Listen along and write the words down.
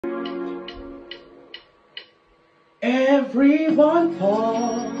Everyone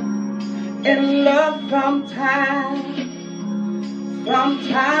falls in love sometimes.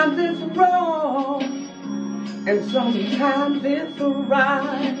 Sometimes it's wrong, and sometimes it's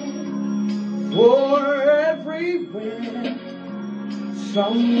right. For everywhere,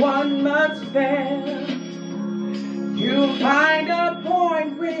 someone must fail. You'll find a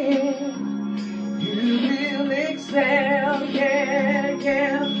point where you will excel. Yeah,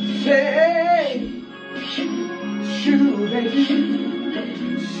 yeah. Say, shoot, baby.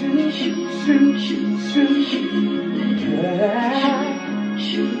 Shoot, shoot, shoot, shoot. Yeah.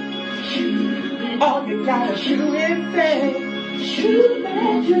 All you gotta do is say, shoot,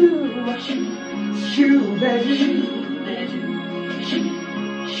 baby. Shoot, baby.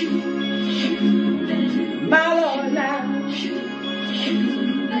 My Lord, now.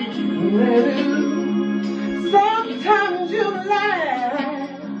 Sometimes you laugh,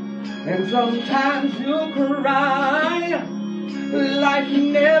 and sometimes you cry. Life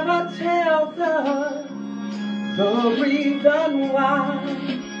never tells us the reason why.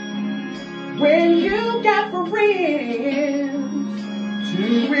 When you got friends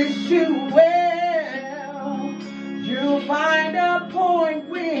to wish you well, you'll find a point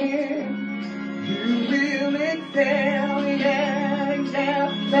where you will excel. Yeah,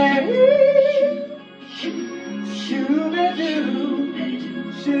 yeah. Say, shoot-a-doo,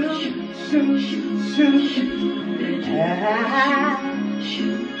 shoot,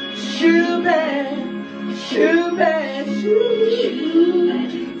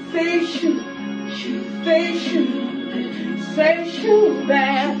 say shoot, say shoot, say shoot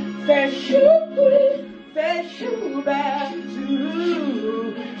back, say shoot, say shoot back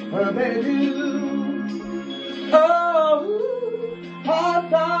to baby. Oh,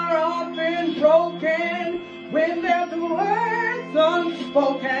 hearts are often broken when there's words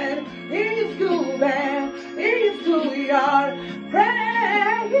unspoken. In your school band, in your schoolyard,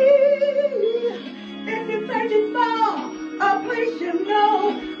 pray. If you're searching for a place you know,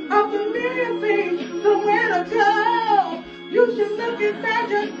 a familiar thing, somewhere to go, you should look inside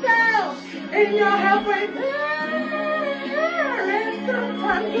yourself and you're halfway there. And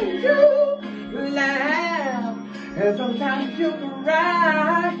sometimes you do laugh, and sometimes you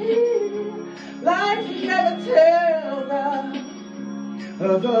cry. Life never tells us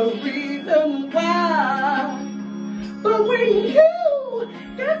the reason why. But when you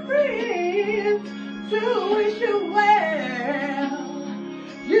get friends to wish you well,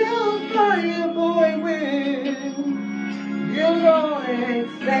 you'll find your boy when you're gonna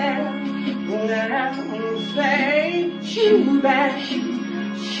excel. Now say, shoot back,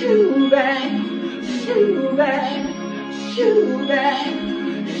 shoot back, shoot back, shoot back,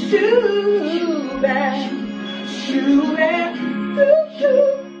 shoot back, shoot back, shoot back,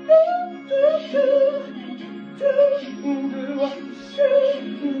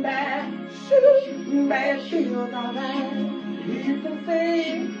 feels alright. You can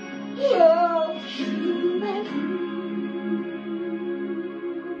say, oh, shoot back.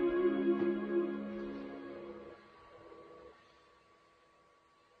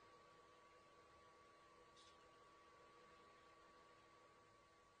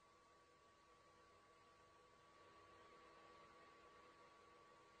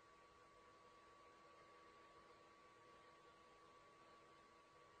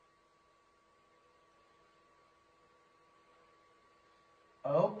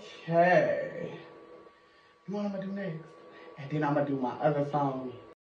 Okay. You know what I'm gonna do next? And then I'm gonna do my other song.